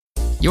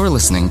You're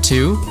listening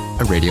to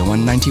a Radio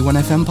 191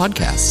 FM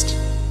podcast.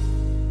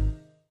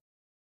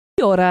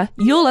 Kia ora,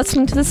 you're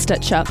listening to The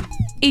Stitch Up.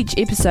 Each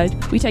episode,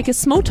 we take a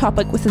small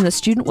topic within the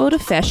student world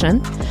of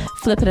fashion,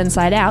 flip it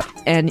inside out,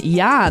 and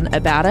yarn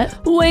about it,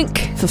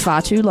 wink, for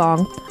far too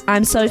long.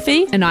 I'm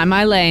Sophie. And I'm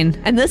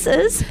Eileen. And this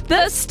is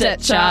The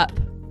Stitch Up.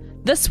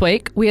 This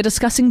week, we are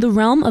discussing the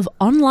realm of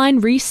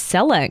online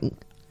reselling.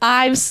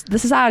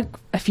 This is our,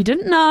 if you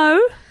didn't know,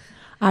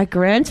 our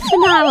grand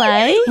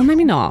finale. Or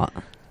maybe not.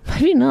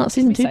 Maybe not,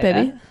 season 2,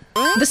 baby.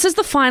 This is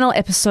the final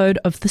episode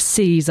of the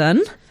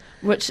season,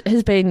 which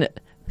has been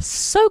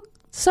so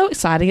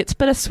exciting. It's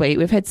bittersweet.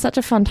 We've had such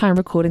a fun time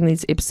recording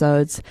these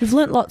episodes. We've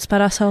learnt lots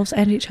about ourselves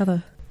and each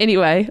other.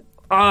 Anyway,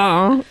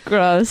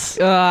 gross.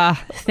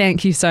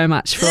 Thank you so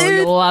much for all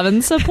your love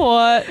and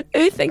support.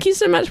 Thank you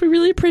so much. We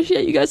really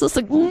appreciate you guys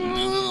listening.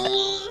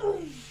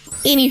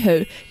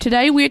 Anywho,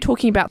 today we're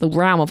talking about the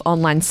realm of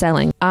online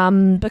selling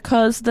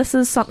because this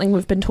is something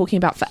we've been talking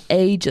about for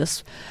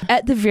ages.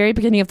 At the very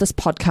beginning of this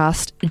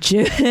podcast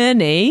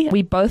journey,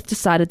 we both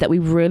decided that we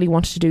really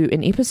wanted to do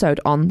an episode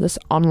on this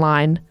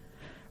online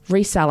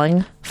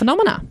reselling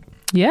phenomena.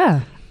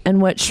 Yeah. In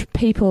which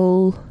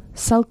people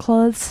sell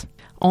clothes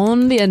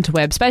on the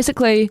interwebs.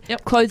 Basically,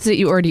 clothes that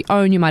you already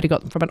own. You might have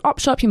got them from an op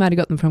shop. You might have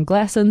got them from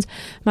Glassons.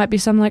 Might be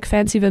some like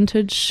fancy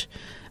vintage,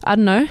 I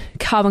don't know,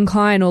 Calvin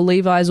Klein or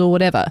Levi's or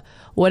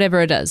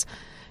whatever it is.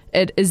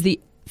 It is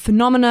the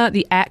phenomena,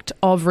 the act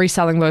of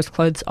reselling those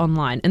clothes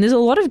online. And there's a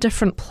lot of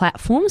different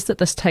platforms that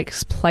this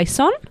takes place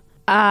on.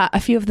 A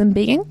few of them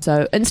being,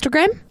 so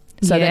Instagram.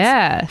 So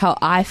that's how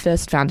I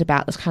first found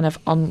about this kind of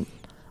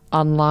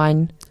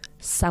online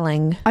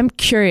selling. I'm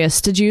curious,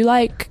 did you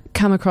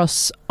come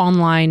across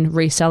online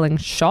reselling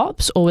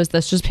shops, or was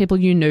this just people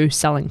you knew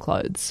selling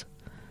clothes?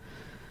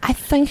 I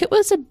think it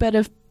was a bit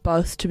of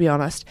both, to be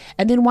honest.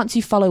 And then once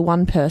you follow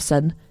one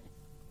person,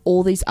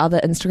 all these other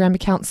Instagram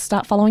accounts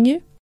start following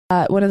you.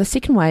 One of the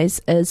second ways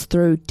is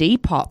through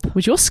Depop.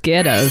 Which you're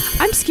scared of.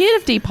 I'm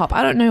scared of Depop.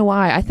 I don't know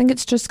why. I think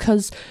it's just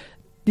because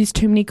there's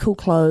too many cool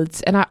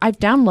clothes. And I've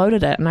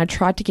downloaded it and I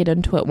tried to get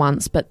into it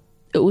once, but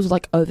it was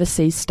like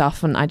overseas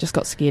stuff and I just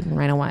got scared and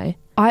ran away.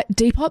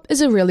 Depop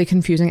is a really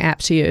confusing app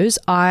to use.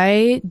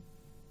 I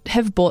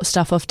have bought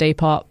stuff off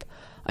Depop.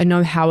 I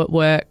know how it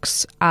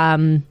works.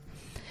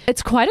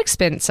 It's quite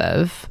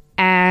expensive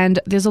and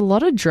there's a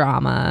lot of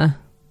drama.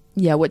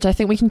 Yeah, which I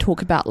think we can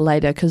talk about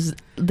later because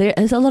there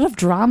is a lot of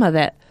drama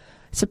that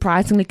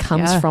surprisingly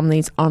comes from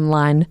these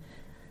online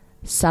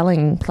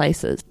selling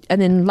places.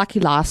 And then lucky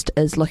last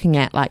is looking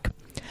at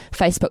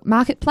Facebook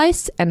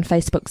Marketplace and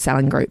Facebook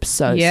selling groups.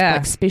 So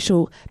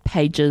special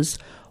pages.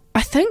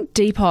 I think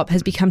Depop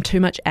has become too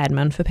much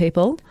admin for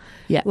people.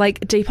 Yeah.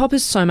 Depop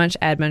is so much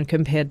admin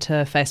compared to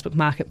Facebook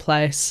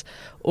Marketplace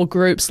or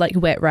groups like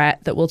Wet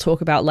Rat that we'll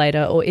talk about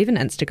later, or even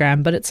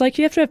Instagram. But it's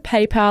you have to have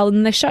PayPal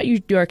and they shut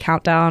your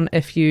account down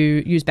if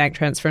you use bank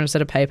transfer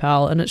instead of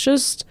PayPal. And it's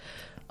just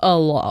a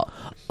lot.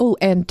 Oh,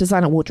 and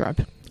designer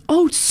wardrobe.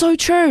 Oh, so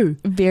true.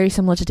 Very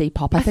similar to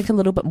Depop. I think a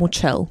little bit more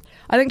chill.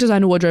 I think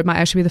designer wardrobe might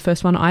actually be the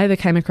first one I ever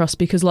came across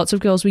because lots of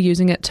girls were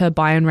using it to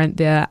buy and rent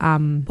their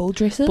ball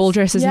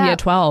dresses in year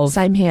 12.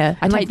 Same here.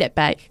 I take that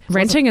back.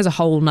 Renting is a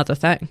whole nother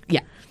thing.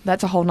 Yeah,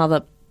 that's a whole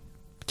nother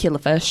killer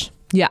fish.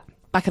 Yeah.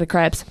 Bucket of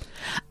crabs.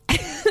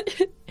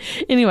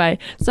 Anyway,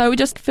 so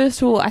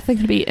first of all, I think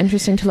it'd be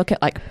interesting to look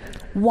at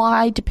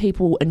why do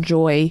people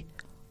enjoy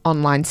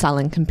online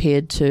selling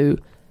compared to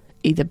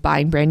either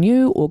buying brand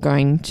new or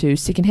going to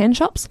secondhand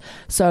shops.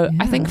 So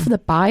I think for the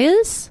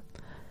buyers,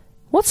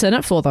 what's in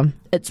it for them?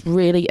 It's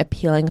really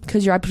appealing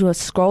because you're able to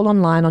scroll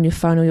online on your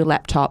phone or your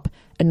laptop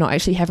and not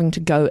actually having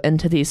to go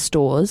into these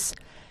stores.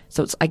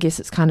 So I guess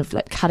it's kind of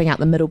cutting out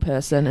the middle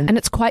person. And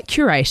it's quite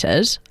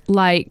curated.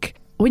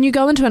 When you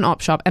go into an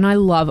op shop, and I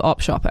love op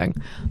shopping,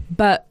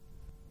 but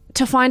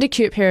to find a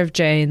cute pair of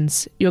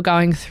jeans, you're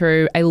going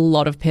through a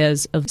lot of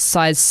pairs of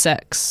size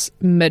 6,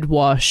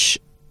 mid-wash,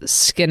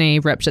 skinny,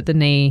 ripped at the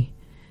knee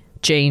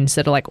jeans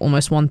that are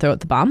almost worn through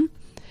at the bum.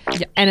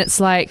 Yeah. And it's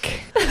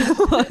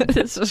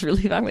it's just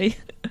really funny.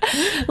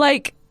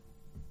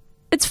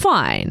 It's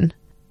fine.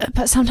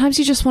 But sometimes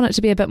you just want it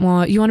to be a bit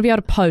more, you want to be able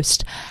to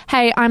post,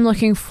 hey, I'm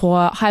looking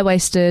for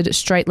high-waisted,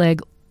 straight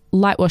leg,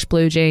 light wash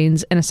blue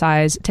jeans in a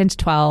size 10 to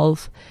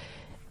 12.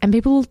 And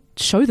people will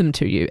show them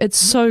to you. It's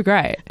so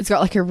great. It's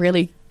got a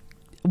really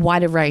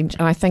wider range.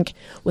 And I think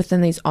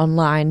within these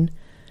online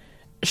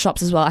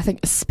shops as well, I think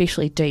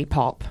especially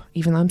Depop,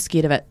 even though I'm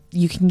scared of it,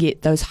 you can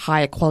get those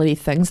higher quality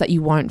things that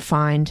you won't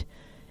find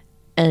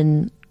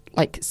in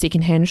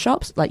secondhand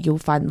shops. You'll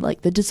find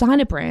the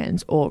designer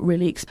brands or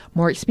really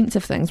more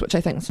expensive things, which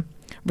I think is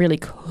really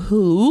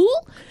cool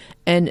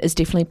and is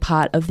definitely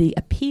part of the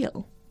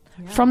appeal.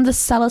 Yeah. From the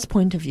seller's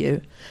point of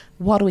view,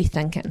 what are we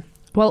thinking?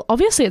 Well,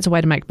 obviously it's a way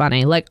to make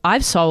money.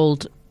 I've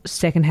sold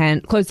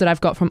secondhand clothes that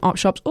I've got from op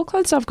shops or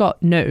clothes I've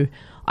got new.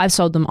 I've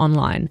sold them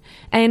online.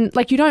 And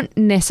you don't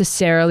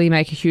necessarily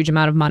make a huge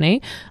amount of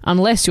money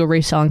unless you're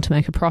reselling to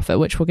make a profit,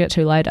 which we'll get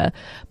to later.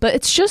 But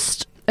it's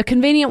a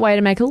convenient way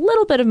to make a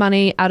little bit of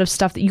money out of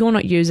stuff that you're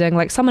not using.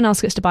 Like someone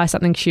else gets to buy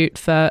something cute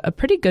for a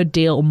pretty good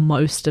deal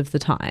most of the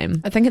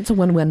time. I think it's a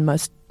win-win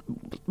most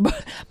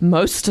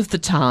of the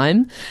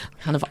time,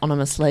 kind of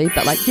anonymously,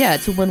 but like, yeah,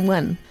 it's a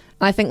win-win. And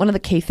I think one of the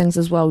key things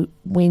as well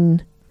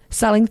when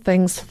selling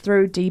things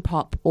through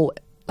Depop or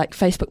like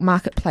Facebook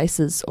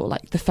marketplaces or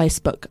like the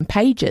Facebook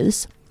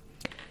pages,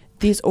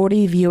 there's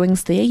already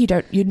viewings there.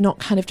 You're not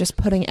kind of just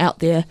putting it out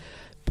there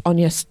on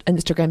your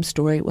Instagram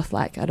story with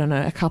like, I don't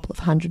know, a couple of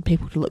hundred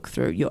people to look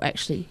through. You're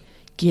actually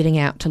getting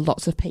out to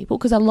lots of people,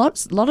 because a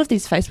lot of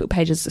these Facebook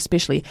pages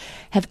especially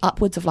have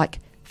upwards of like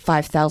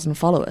 5,000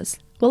 followers.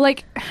 Well,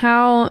 like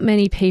how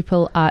many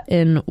people are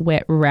in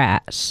Wet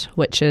Rat,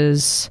 which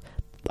is,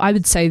 I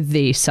would say,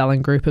 the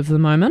selling group of the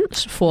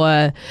moment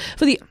for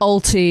the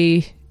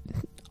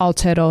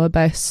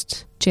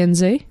Aotearoa-based Gen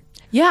Z?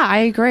 Yeah, I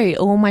agree.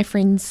 All my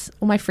friends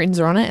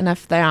are on it, and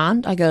if they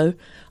aren't, I go,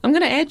 I'm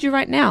going to add you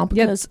right now,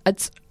 because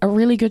it's a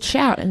really good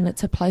shout and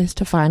it's a place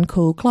to find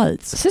cool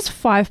clothes. It says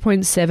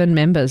 5.7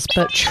 members,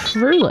 but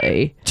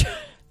truly,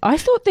 I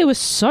thought there were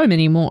so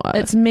many more.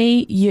 It's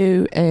me,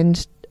 you,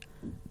 and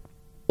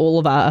all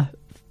of our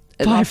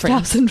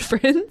 5,000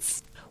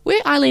 friends.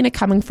 Where Eileen are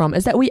coming from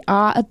is that we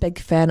are a big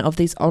fan of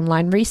these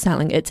online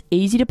reselling. It's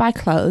easy to buy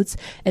clothes,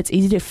 it's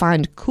easy to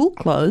find cool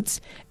clothes,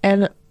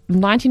 and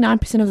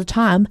 99% of the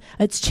time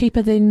it's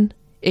cheaper than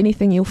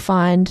anything you'll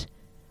find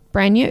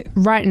brand new.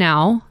 Right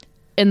now,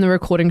 in the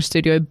recording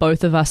studio,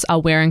 both of us are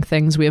wearing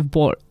things we have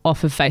bought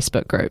off of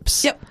Facebook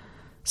groups. Yep.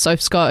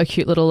 Soph's got a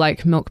cute little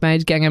like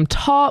milkmaid gingham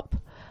top.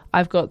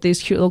 I've got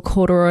these cute little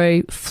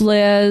corduroy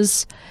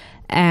flares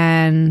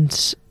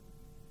and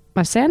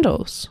my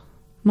sandals,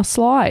 my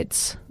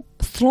slides.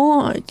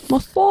 My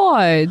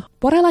slide.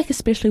 What I like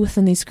especially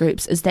within these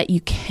groups is that you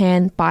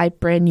can buy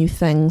brand new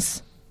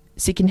things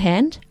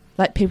secondhand.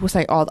 Like people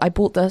say, oh, I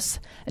bought this,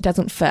 it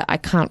doesn't fit, I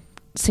can't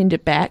send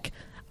it back,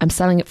 I'm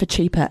selling it for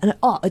cheaper. And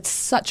it's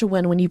such a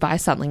win when you buy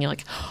something, you're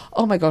like,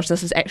 oh my gosh,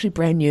 this is actually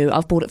brand new,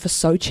 I've bought it for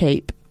so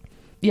cheap.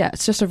 Yeah,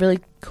 it's just a really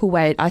cool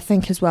way. I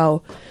think as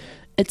well,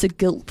 it's a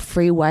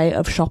guilt-free way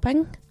of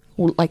shopping,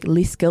 or like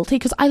less guilty,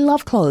 because I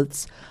love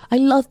clothes. I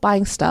love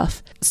buying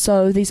stuff.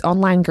 So these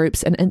online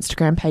groups and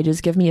Instagram pages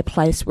give me a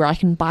place where I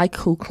can buy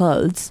cool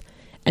clothes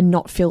and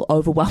not feel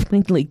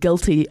overwhelmingly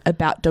guilty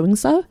about doing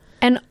so.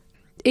 And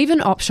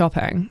even op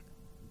shopping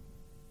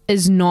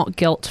is not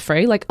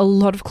guilt-free. Like a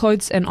lot of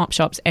clothes in op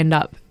shops end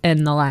up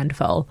in the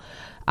landfill.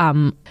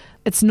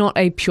 It's not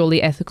a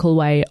purely ethical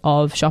way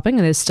of shopping,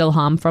 and there's still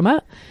harm from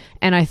it.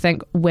 And I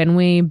think when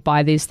we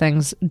buy these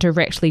things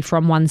directly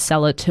from one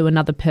seller to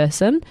another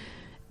person,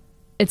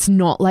 it's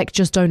not like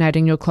just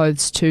donating your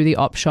clothes to the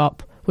op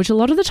shop, which a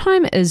lot of the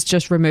time is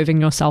just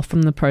removing yourself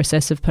from the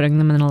process of putting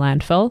them in a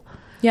landfill.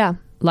 Yeah.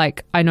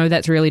 Like, I know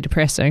that's really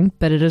depressing,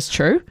 but it is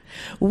true.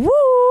 Woo!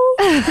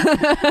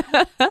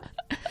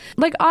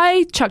 Like,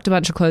 I chucked a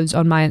bunch of clothes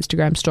on my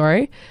Instagram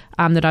story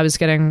that I was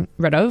getting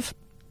rid of.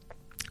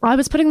 I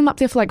was putting them up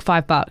there for like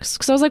 $5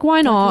 because I was like,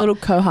 why not? A little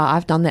cohort.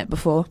 I've done that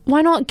before.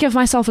 Why not give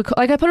myself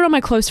I put it on my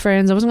close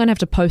friends. I wasn't going to have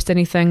to post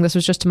anything. This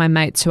was just to my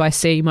mates who I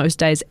see most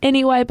days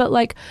anyway. But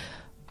like,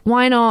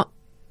 why not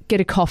get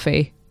a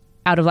coffee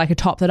out of like a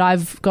top that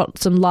I've got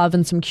some love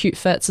and some cute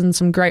fits and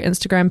some great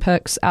Instagram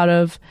pics out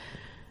of,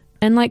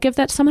 and like give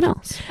that to someone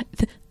else?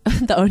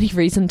 The only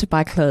reason to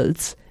buy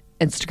clothes,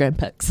 Instagram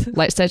pics.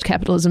 Late stage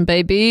capitalism,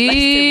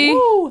 baby.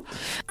 Woo.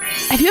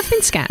 Have you ever been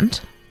scammed?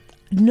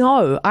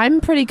 No, I'm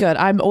pretty good.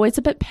 I'm always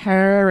a bit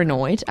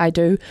paranoid.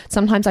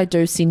 Sometimes I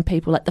do send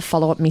people like the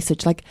follow-up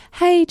message like,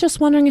 hey, just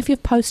wondering if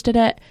you've posted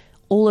it.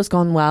 All has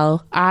gone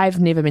well.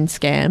 I've never been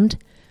scammed.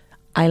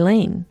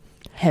 Eileen,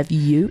 have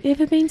you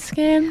ever been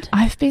scammed?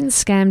 I've been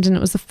scammed, and it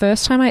was the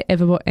first time I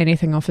ever bought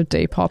anything off of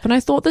Depop, and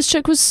I thought this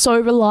chick was so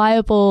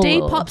reliable.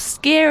 Depop's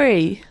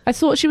scary. I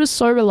thought she was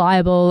so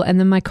reliable, and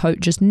then my coat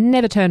just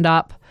never turned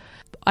up.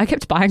 I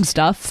kept buying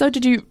stuff. So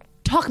did you...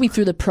 Talk me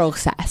through the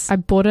process. I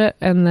bought it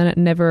and then it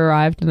never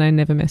arrived, and I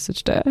never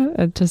messaged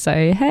her to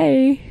say,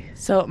 hey.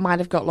 So it might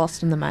have got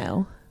lost in the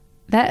mail.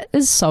 That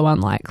is so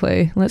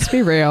unlikely. Let's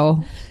be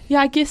real.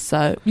 Yeah, I guess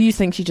so. You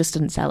think she just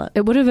didn't sell it?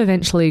 It would have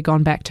eventually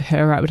gone back to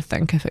her, I would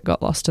think, if it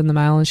got lost in the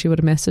mail and she would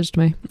have messaged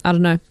me. I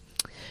don't know.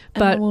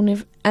 But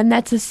and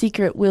that's a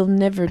secret we'll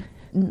never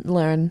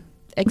learn.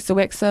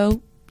 XOXO,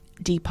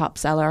 Depop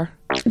seller.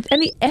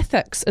 And the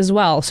ethics as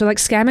well. So like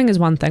scamming is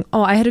one thing.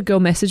 Oh, I had a girl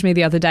message me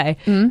the other day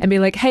and be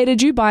like, hey,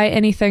 did you buy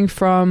anything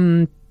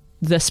from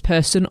this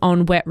person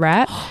on Wet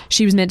Rat?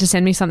 She was meant to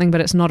send me something,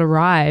 but it's not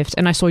arrived.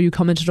 And I saw you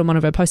commented on one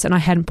of her posts and I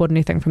hadn't bought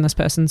anything from this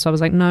person. So I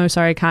was like, no,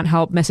 sorry, I can't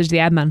help. Message the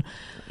admin.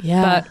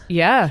 Yeah. But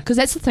yeah. Because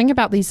that's the thing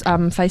about these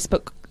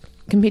Facebook,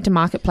 compared to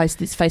Marketplace,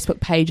 these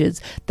Facebook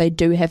pages, they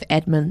do have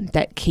admin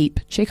that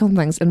keep check on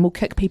things and will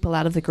kick people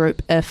out of the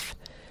group if...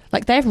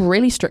 Like, they have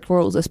really strict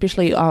rules,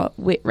 especially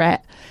Wet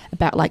Rat,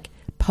 about, like,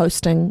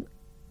 posting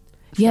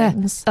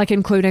things. Like,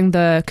 including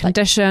the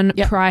condition,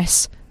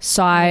 price,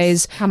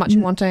 size. How much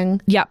you're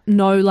wanting. Yep.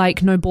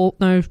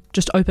 No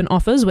just open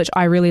offers, which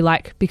I really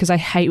like because I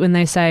hate when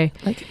they say,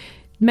 like,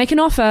 make an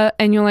offer,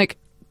 and you're like,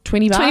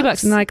 $20.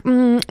 $20, and they're like,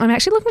 I'm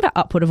actually looking for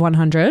upward of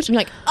 100. I'm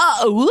like,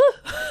 oh,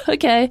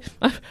 okay.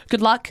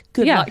 Good luck.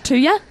 Good luck to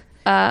you.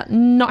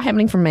 Not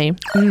happening for me.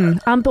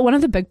 But one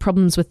of the big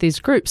problems with these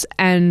groups,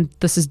 and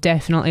this is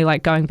definitely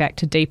like going back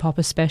to Depop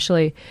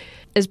especially,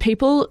 is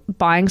people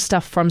buying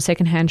stuff from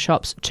secondhand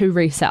shops to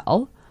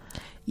resell.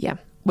 Yeah,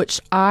 which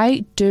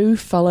I do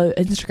follow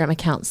Instagram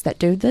accounts that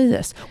do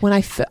this. When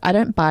I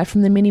don't buy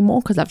from them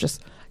anymore because I've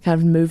just kind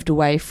of moved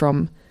away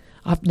from.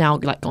 I've now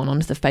like gone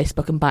onto the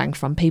Facebook and buying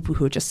from people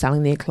who are just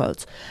selling their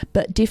clothes.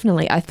 But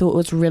definitely, I thought it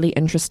was really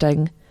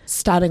interesting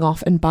starting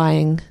off and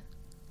buying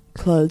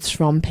clothes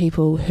from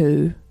people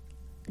who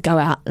go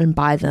out and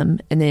buy them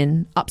and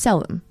then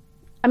upsell them.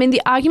 I mean,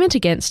 the argument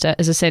against it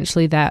is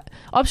essentially that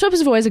op shops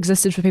have always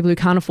existed for people who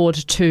can't afford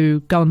to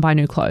go and buy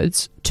new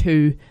clothes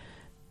to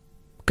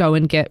go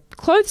and get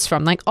clothes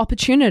from, like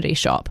opportunity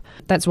shop.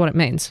 That's what it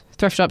means.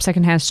 Thrift shop,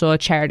 secondhand store,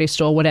 charity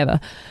store, whatever.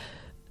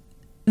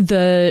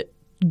 The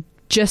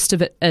gist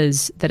of it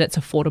is that it's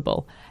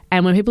affordable.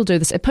 And when people do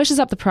this, it pushes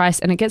up the price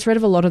and it gets rid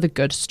of a lot of the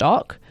good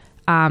stock,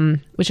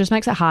 which just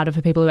makes it harder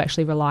for people who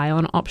actually rely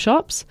on op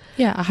shops.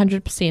 Yeah,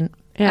 100%.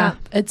 Yeah.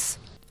 It's,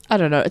 I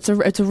don't know, it's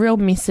a real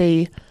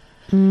messy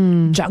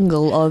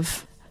jungle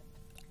of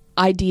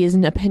ideas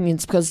and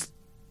opinions because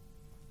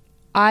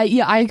I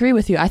agree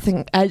with you. I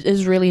think it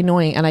is really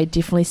annoying and I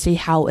definitely see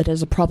how it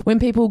is a problem. When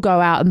people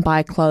go out and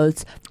buy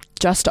clothes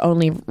just to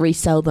only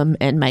resell them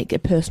and make a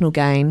personal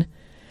gain,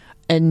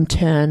 in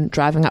turn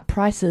driving up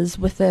prices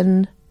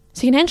within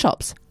secondhand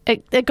shops.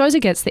 It goes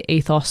against the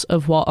ethos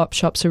of what op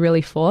shops are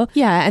really for.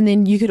 Yeah, and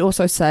then you could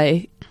also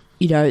say,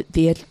 you know,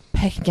 they're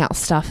picking out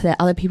stuff that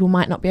other people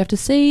might not be able to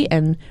see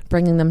and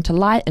bringing them to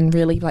light and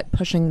really like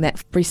pushing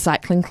that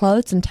recycling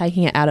clothes and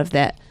taking it out of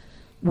that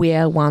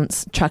wear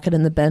once, chuck it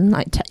in the bin.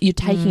 Like you're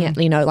taking it,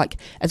 you know, like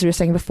as we were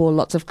saying before,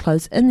 lots of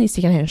clothes in these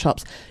secondhand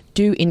shops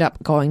do end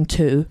up going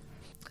to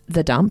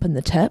the dump and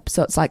the tip.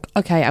 So it's like,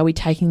 okay, are we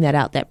taking that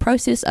out, that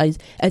process? Is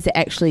it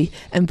actually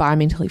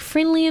environmentally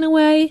friendly in a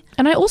way?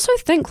 And I also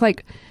think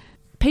like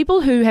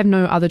people who have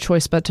no other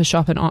choice but to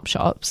shop in op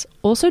shops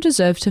also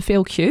deserve to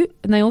feel cute,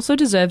 and they also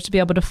deserve to be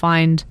able to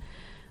find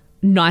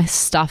nice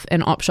stuff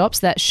in op shops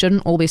that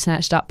shouldn't all be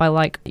snatched up by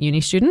like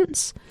uni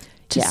students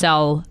to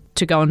sell,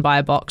 to go and buy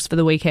a box for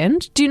the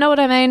weekend. Do you know what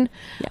I mean?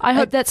 Yeah. I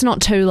hope that's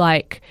not too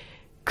like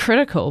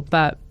critical,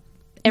 but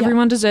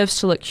everyone deserves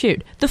to look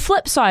cute. The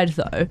flip side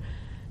though,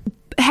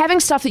 having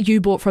stuff that you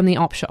bought from the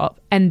op shop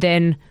and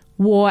then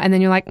wore and then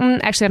you're like,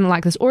 actually I don't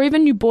like this, or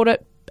even you bought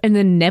it and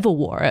then never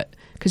wore it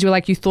because you're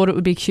like, you thought it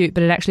would be cute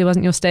but it actually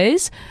wasn't your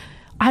stays.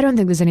 I don't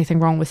think there's anything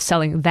wrong with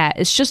selling that.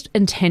 It's just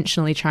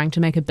intentionally trying to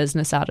make a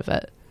business out of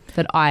it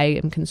that I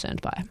am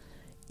concerned by.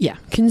 Yeah,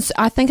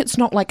 I think it's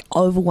not like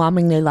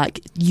overwhelmingly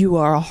like you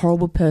are a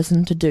horrible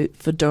person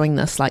for doing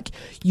this. Like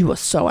you are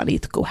so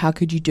unethical. How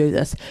could you do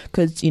this?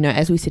 Because, you know,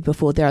 as we said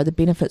before, there are the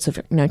benefits of,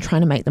 you know,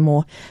 trying to make the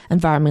more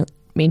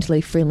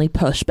environmentally friendly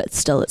push, but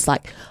still it's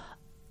like,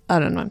 I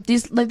don't know.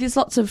 There's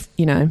lots of,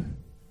 you know,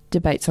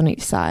 debates on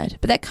each side.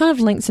 But that kind of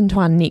links into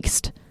our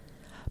next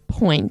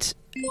point,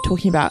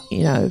 talking about,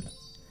 you know,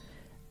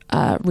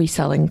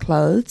 reselling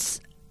clothes.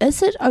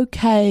 Is it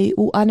okay?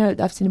 Well, I know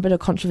I've seen a bit of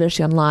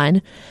controversy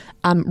online.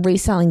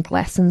 Reselling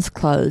Glasson's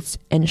clothes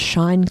and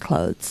Shine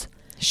clothes.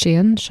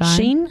 Sheen?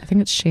 Sheen? I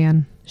think it's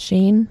Sheen.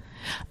 Sheen?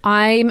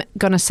 I'm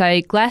going to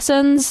say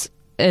Glasson's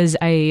is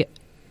a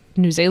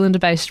New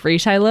Zealand-based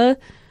retailer.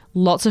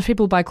 Lots of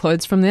people buy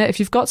clothes from there. If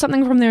you've got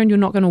something from there and you're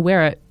not going to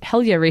wear it,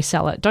 hell yeah,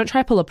 resell it. Don't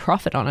try to pull a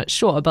profit on it,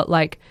 sure, but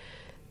like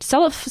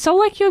sell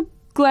like your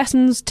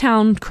Glasson's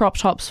town crop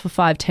tops for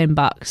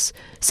 $5-10.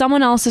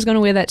 Someone else is going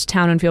to wear that to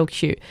town and feel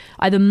cute.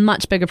 I have a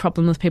much bigger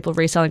problem with people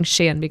reselling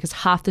Shein because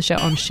half the shit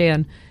on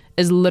Shein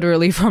is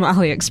literally from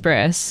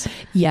AliExpress.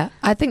 Yeah,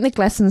 I think the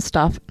Glasson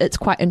stuff, it's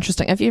quite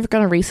interesting. If you're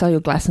going to resell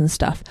your Glasson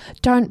stuff,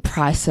 don't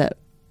price it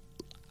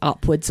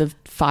upwards of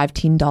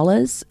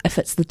 $5-10 if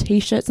it's the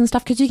t-shirts and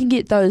stuff, because you can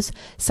get those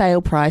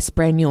sale price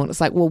brand new and it's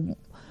like, well,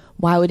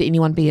 why would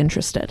anyone be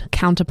interested?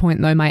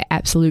 Counterpoint though, my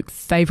absolute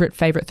favorite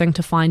thing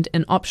to find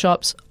in op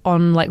shops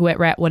on like Wet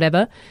Rat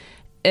whatever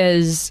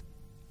is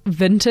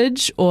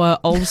vintage or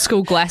old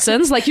school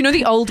Glassons. Like, you know,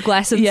 the old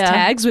Glassons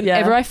tags.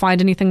 Whenever I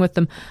find anything with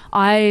them,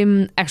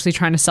 I'm actually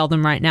trying to sell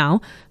them right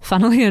now,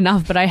 funnily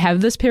enough, but I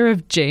have this pair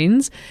of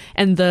jeans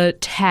and the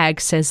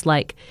tag says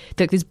like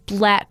these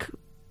black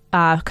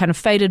kind of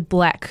faded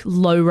black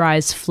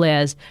low-rise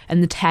flares,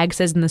 and the tag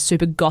says in the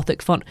super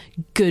gothic font,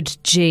 "Good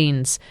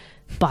jeans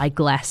by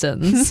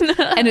Glassons."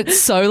 And it's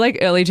so like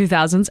early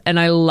 2000s and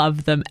I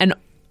love them. And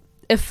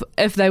if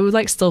they would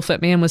like still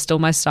fit me and were still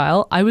my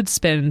style, I would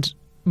spend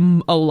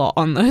a lot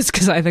on those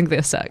because I think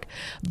they're sick.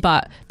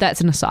 But that's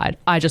an aside.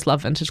 I just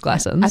love vintage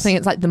Glassons. I think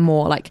it's like the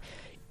more like,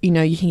 you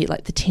know, you can get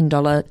like the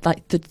 $10,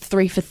 like the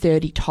 3 for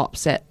 $30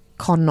 tops at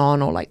Cotton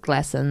On or like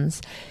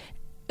Glassons,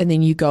 and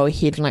then you go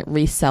ahead and like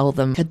resell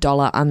them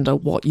 $1 under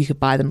what you could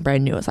buy them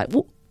brand new. It's like,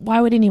 well, why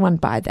would anyone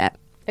buy that?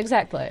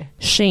 Exactly.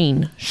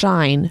 Shine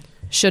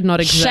should not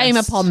exist. Shame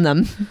upon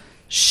them.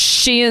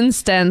 Shein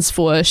stands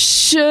for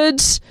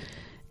should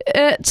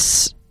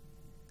it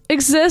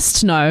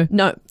exist? No.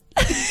 No.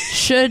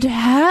 Should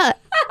have.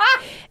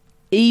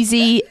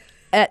 Easy.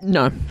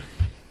 No.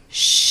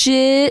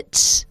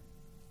 Shit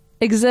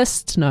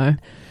exist? No.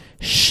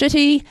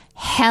 Shitty,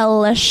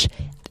 hellish,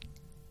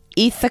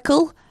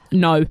 ethical?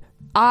 No. No.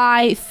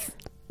 I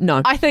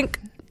think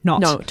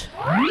not. Note.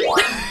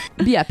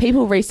 Yeah,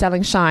 people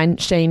reselling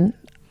Shein.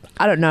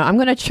 I don't know. I'm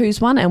going to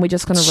choose one and we're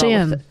just going to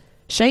roll with it.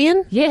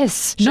 Shein?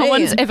 Yes. Shein. No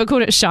one's ever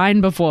called it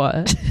Shine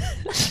before.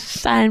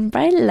 Shine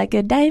bright like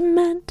a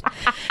diamond.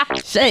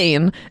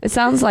 Shein. It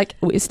sounds like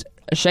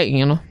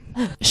Shein.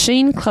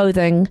 Shein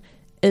clothing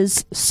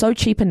is so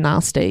cheap and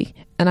nasty.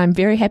 And I'm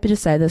very happy to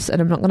say this,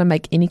 and I'm not going to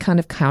make any kind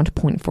of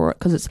counterpoint for it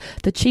because it's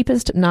the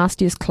cheapest,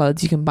 nastiest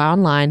clothes you can buy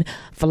online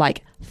for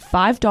like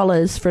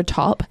 $5 for a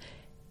top.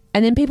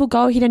 And then people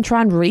go ahead and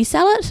try and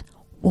resell it?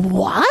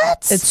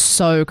 What? It's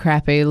so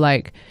crappy.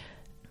 Like,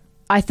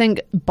 I think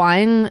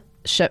buying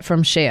shit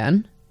from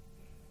Shein,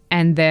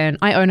 and then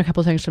I own a couple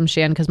of things from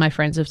Shein because my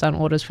friends have done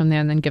orders from there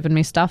and then given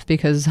me stuff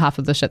because half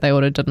of the shit they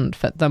ordered didn't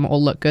fit them or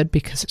look good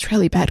because it's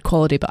really bad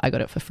quality, but I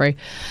got it for free.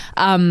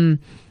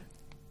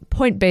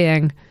 Point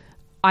being,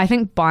 I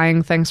think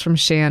buying things from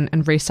Shein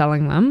and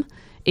reselling them,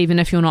 even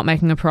if you're not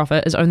making a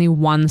profit, is only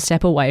one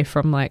step away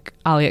from like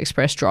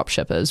AliExpress drop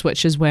shippers,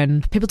 which is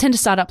when people tend to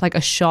start up like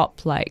a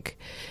shop. Like,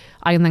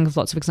 I can think of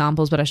lots of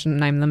examples, but I shouldn't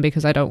name them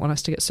because I don't want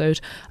us to get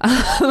sued.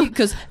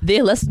 Because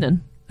they're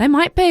listening. They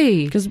might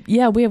be. Because,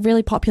 yeah, we're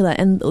really popular.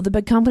 And all the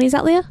big companies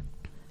out there,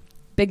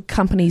 big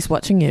companies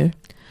watching you.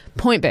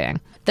 Point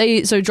being,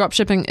 so drop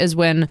shipping is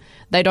when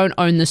they don't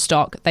own the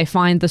stock. They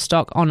find the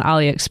stock on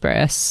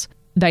AliExpress.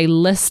 They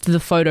list the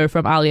photo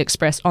from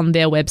AliExpress on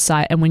their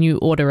website, and when you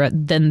order it,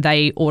 then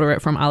they order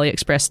it from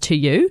AliExpress to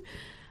you.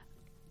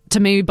 To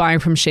me, buying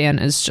from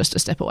Shein is just a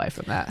step away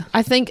from that.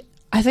 I think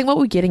what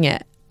we're getting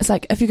at is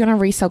like, if you're going to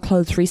resell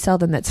clothes, resell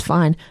them, that's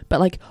fine. But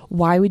like,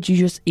 why would you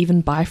just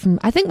even buy from...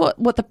 I think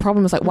what the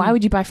problem is, like, why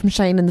would you buy from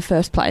Shein in the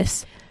first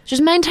place?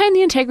 Just maintain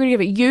the integrity of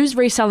it. Use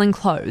reselling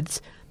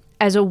clothes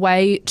as a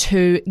way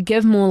to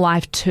give more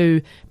life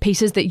to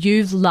pieces that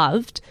you've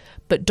loved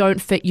but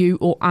don't fit you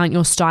or aren't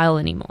your style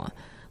anymore.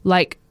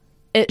 Like,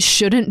 it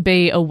shouldn't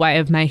be a way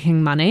of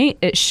making money.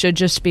 It should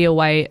just be a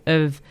way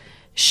of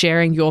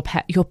sharing your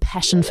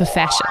passion for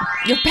fashion.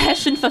 Your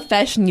passion for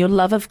fashion, your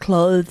love of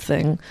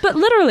clothing. But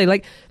literally,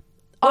 like,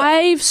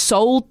 I've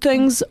sold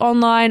things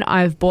online.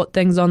 I've bought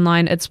things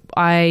online.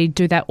 I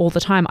do that all the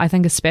time. I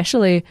think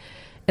especially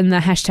in the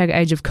hashtag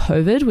age of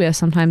COVID, where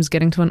sometimes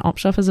getting to an op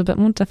shop is a bit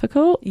more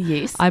difficult.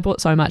 Yes. I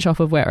bought so much off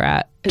of where we're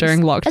at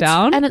during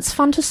lockdown. And it's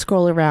fun to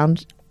scroll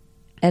around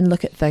and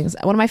look at things.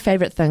 One of my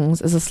favourite things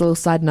is this little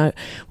side note.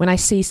 When I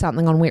see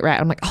something on Wet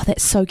Rat, I'm like, oh,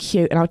 that's so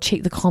cute. And I'll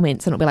check the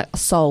comments and it'll be like,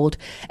 sold.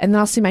 And then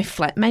I'll see my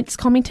flatmates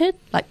commented,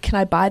 like, can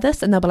I buy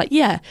this? And they'll be like,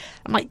 yeah.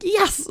 I'm like,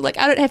 yes. Like,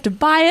 I don't have to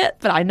buy it,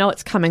 but I know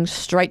it's coming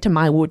straight to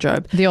my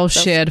wardrobe. The old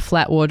shared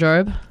flat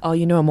wardrobe. Oh,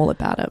 you know I'm all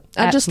about it.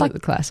 And just like the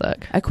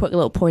classic. A quick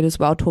little point as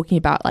well, talking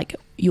about like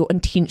your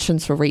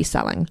intentions for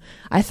reselling.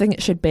 I think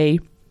it should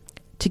be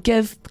to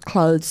give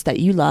clothes that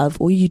you love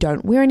or you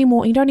don't wear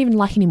anymore, you don't even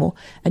like anymore,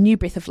 a new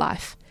breath of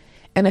life.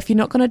 And if you're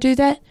not going to do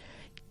that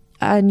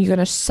and you're going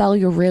to sell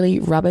your really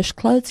rubbish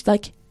clothes,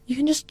 like, you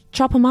can just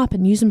chop them up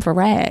and use them for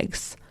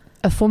rags.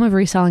 A form of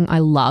reselling I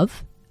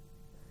love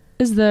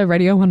is the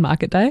Radio 1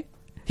 Market Day.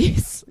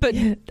 Yes. But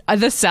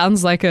this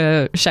sounds like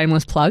a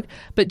shameless plug,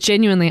 but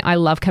genuinely I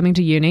love coming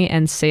to uni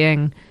and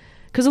seeing,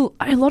 because a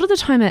lot of the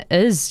time it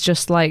is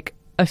just like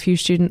a few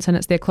students and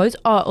it's their clothes.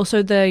 Oh,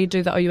 also they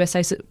do the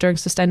OUSA during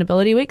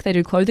Sustainability Week. They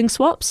do clothing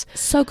swaps.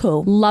 So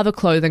cool. Love a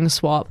clothing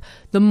swap.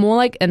 The more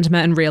like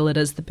intimate and real it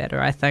is, the better,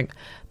 I think.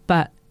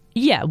 But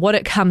yeah, what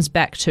it comes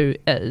back to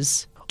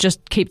is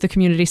just keep the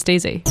community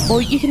steezy.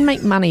 Or you can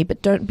make money,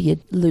 but don't be a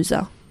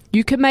loser.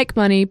 You can make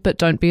money, but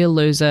don't be a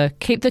loser.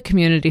 Keep the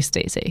community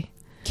steezy.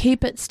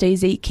 Keep it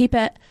steezy. Keep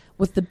it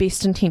with the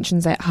best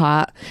intentions at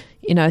heart.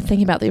 You know,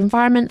 thinking about the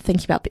environment,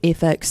 thinking about the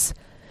ethics.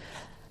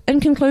 In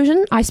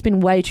conclusion, I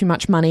spend way too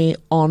much money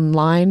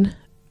online.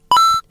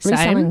 Same.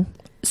 Reselling.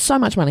 So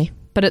much money.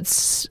 But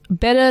it's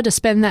better to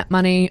spend that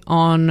money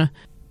on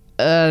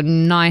a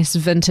nice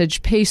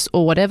vintage piece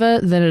or whatever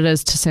than it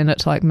is to send it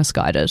to like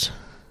Misguided.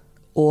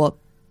 Or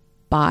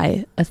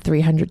buy a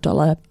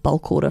 $300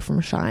 bulk order from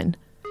Shine.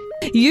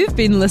 You've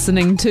been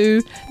listening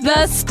to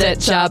The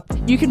Stitch Up.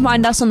 You can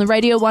find us on the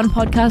Radio 1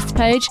 podcast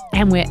page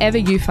and wherever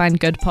you find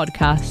good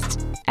podcasts.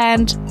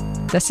 And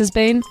this has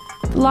been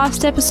the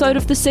last episode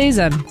of the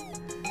season.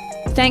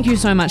 Thank you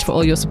so much for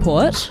all your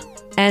support.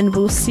 And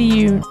we'll see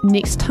you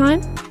next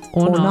time.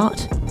 Or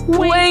not.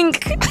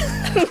 Wink!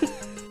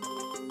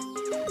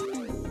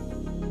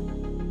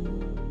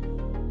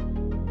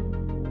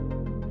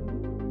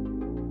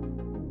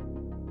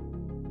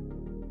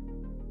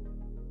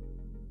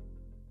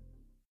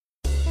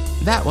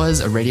 That was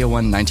a Radio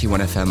 1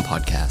 91 FM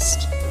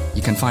podcast.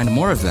 You can find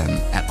more of them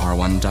at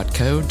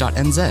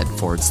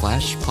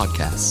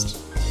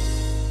r1.co.nz/podcast.